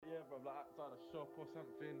or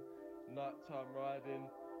something. Nighttime riding,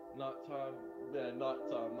 nighttime.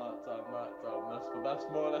 That's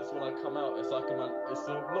more or less when I come out. It's like it's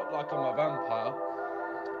not like I'm a vampire,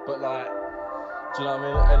 but like, do you know what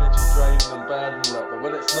I mean? Energy draining and bad and all that. But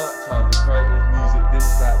when it's nighttime, the creative music, this,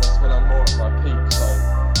 that, that's when I'm more at my peak. So,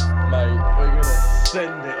 mate, we're gonna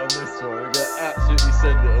send it on this one. We're gonna absolutely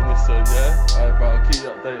send it on this one, yeah? Alright, bro, I'll keep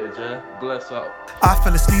you updated, yeah? Bless up. I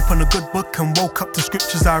fell asleep on a good book and woke up to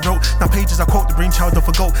scriptures I wrote. Now pages I quote, the brainchild of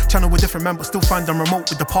a goat. Channel with different men, but still find them remote.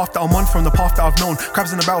 With the path that I'm on from the path that I've known.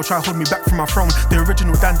 Crabs in the barrel try to hold me back from my throne. The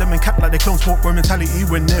original Dan, them and cat like they clones. Walk boy mentality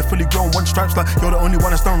when they're fully grown. One stripes like you're the only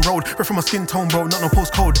one that's done road. Ripped from my skin tone, bro, not no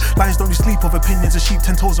postcode. Lions don't lose sleep of opinions of sheep.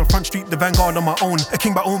 10 toes on Front Street, the vanguard on my own. A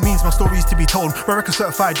king by all means, my story's to be told. My record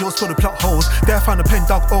certified, yours for the plot holes. There I found a pen,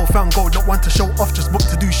 dug oil, found gold. Not one to show off, just booked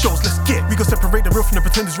to do shows. Let's get. We go separate the real from the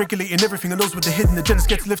pretenders, regulating everything. And those with the hidden agendas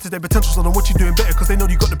get to lift to their potential. So don't what you doing better, cause they know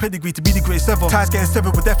you got the pedigree to be the greatest ever. Ties getting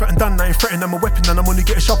severed with effort and done, I ain't threatened. I'm a weapon and I'm only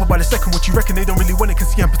getting sharper by the second. What you reckon? They don't really want it,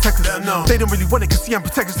 cause see I'm Pentekkers. They don't really want it, cause see I'm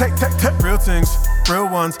Pentekkers. Tech, real things, real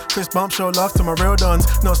ones. Fist bump, show love to my real dons.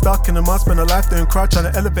 Not stuck in a mud, spend a life doing crowd,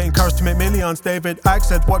 trying to elevate and courage to make millions. David Ike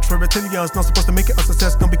said, watch for reptilians. Not supposed to make it a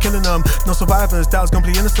success, gonna be killing them. No survivors, doubts gonna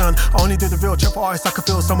be innocent. I only do the real, check for artists I can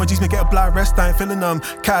feel. Someone G's me get a blind rest, I ain't feeling them.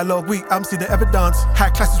 Catalog weak, Emcee the evidence. High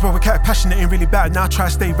classes where we kept passionate, ain't really bad. Now I try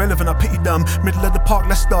to stay relevant, I pity them. Middle of the park,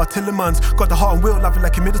 let's start Tillemans. Got the heart and will, love it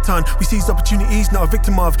like a Middleton. We seize opportunities, not a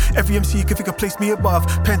victim of. Every MC you can think of place me above.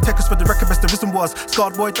 Pentekkers for the record, best the rhythm was.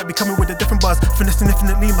 Scarred boy that be coming with a different buzz. Finessing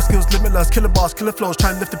infinitely, my skills limitless. Killer bars, killer flows,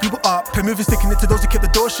 trying to lift the people up. Play movies, sticking it to those who keep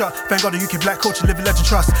the door shut. Vanguard of UK black culture, living legend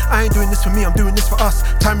trust. I ain't doing this for me, I'm doing this for us.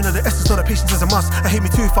 Timing of the essence, not that patience is a must. I hate me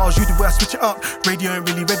too if I was you, the way I switch it up. Radio ain't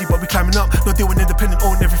really ready, but we climbing up. No deal with independent,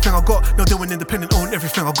 own everything I got. No deal with independent, own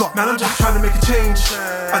everything I got. Man, I'm just trying to make a change.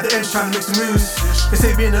 At the end, trying to make some moves. They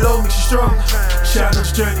say being alone makes you strong. Shit, I know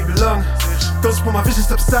this journey belong. Don't support my vision,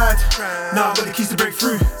 step aside. Now I've got the keys to break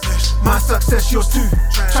through. My success, yours too.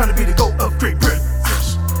 Trying to be the GOAT of Great Britain.